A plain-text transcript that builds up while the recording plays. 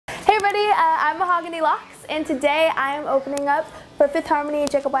Hey everybody, I'm Mahogany LOX, and today I am opening up for Fifth Harmony,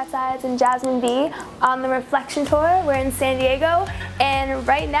 Jacob Whitesides, and Jasmine B on the Reflection Tour. We're in San Diego, and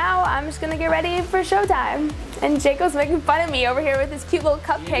right now I'm just gonna get ready for showtime. And Jacob's making fun of me over here with his cute little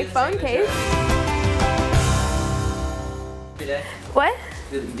cupcake phone case. Every day? What?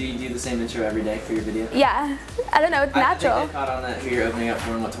 Do you do the same intro every day for your video? Yeah, I don't know, it's natural. I think they caught on that who you're opening up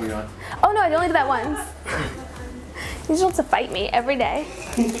for and what tour you're on. Oh no, I only did that once. He just wants to fight me every day.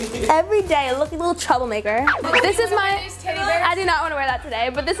 Every day, a little troublemaker. This is my, I do not want to wear that today,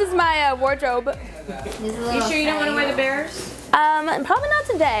 but this is my wardrobe. You sure you don't want to wear the bears? Probably not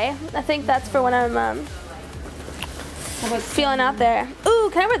today. I think that's for when I'm feeling out there. Ooh,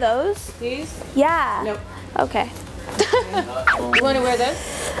 can I wear those? These? Yeah. Nope. Okay. You want to wear this?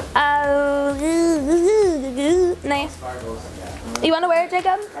 Nice. You want to wear it,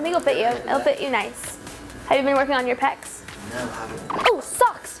 Jacob? I think it'll fit you. It'll fit you nice. Have you been working on your pecs? No, I haven't. Oh,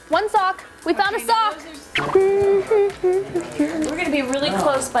 socks! One sock! We found a sock! We're going to be really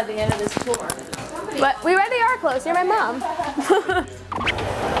close by the end of this tour. But we already are close. You're my mom.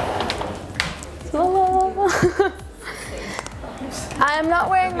 I'm not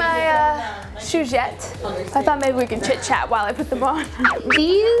wearing my shoes yet. I thought maybe we could chit chat while I put them on.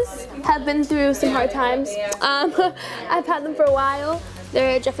 These have been through some hard times. I've had them for a while.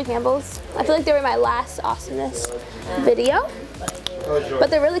 They're Jeffrey Campbell's. I feel like they were my last Awesomeness video. But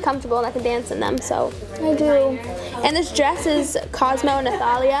they're really comfortable and I can dance in them, so I do. And this dress is Cosmo and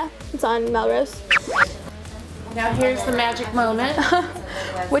Nathalia. It's on Melrose. Now here's the magic moment.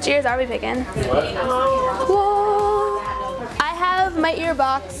 Which ears are we picking? Whoa! I have my ear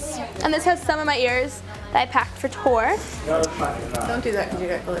box, and this has some of my ears that I packed for tour. Don't do that because you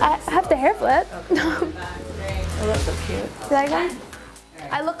got glitter. I have the hair flip. Oh, that's so cute. Is that good?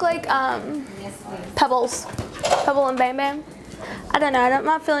 I look like Pebbles. Pebble and Bam Bam. I don't know, I'm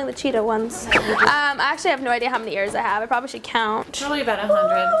not feeling the cheetah ones. I actually have no idea how many ears I have. I probably should count. Probably about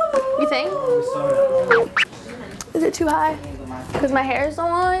 100. You think? Is it too high? Because my hair is so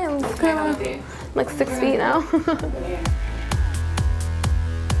long. I'm like 6 feet now.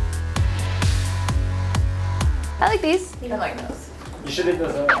 I like these. I like those. You should have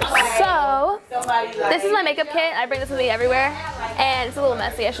those. So, this is my makeup kit. I bring this with me everywhere. And it's a little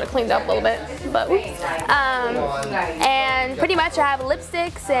messy. I should have cleaned up a little bit. But, and pretty much I have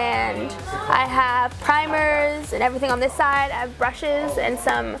lipsticks and I have primers and everything on this side. I have brushes and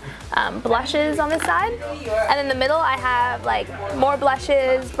some blushes on this side. And in the middle I have like more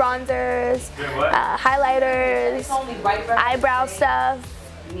blushes, bronzers, highlighters, eyebrow stuff,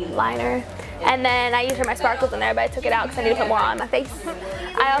 liner. And then I usually my sparkles in there, but I took it out because I need to put more on my face.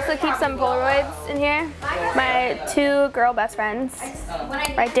 I also keep some Polaroids in here. My 2 girl best friends,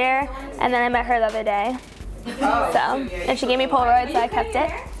 right there. And then I met her the other day. So, and she gave me Polaroids, so I kept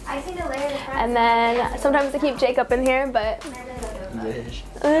it. And then sometimes I keep Jacob in here, but. Wish.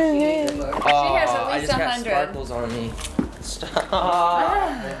 She has at I least just got 100. sparkles on me. Stop.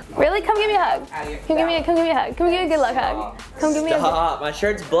 Really? Come give me a hug. Come give me a hug. Come give me a good luck hug. Come give me a good. Stop. My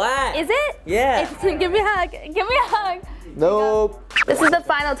shirt's black. Is it? Yeah. Give me a hug. Give me a hug. Nope. This is the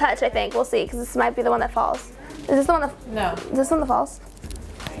final touch, I think. We'll see, because this might be the one that falls. Is this the one that? No. Is this the one that falls?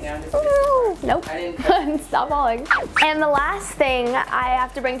 Nope. Stop falling. And the last thing I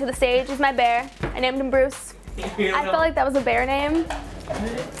have to bring to the stage is my bear. I named him Bruce. I felt like that was a bear name.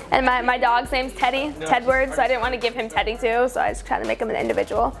 And my dog's name's Teddy, Tedward, so I didn't want to give him Teddy too, so I just tried to make him an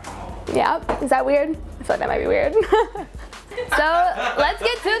individual. Yeah, is that weird? I feel like that might be weird. So, let's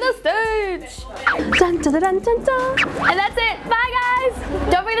get to the stage! Dun, dun, dun, dun, dun. And that's it. Bye, guys!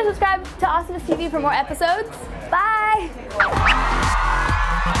 Don't forget to subscribe to AwesomenessTV for more episodes. Bye!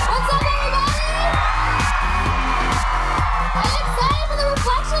 What's up, everybody? Are you excited for the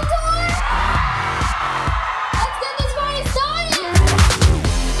Reflection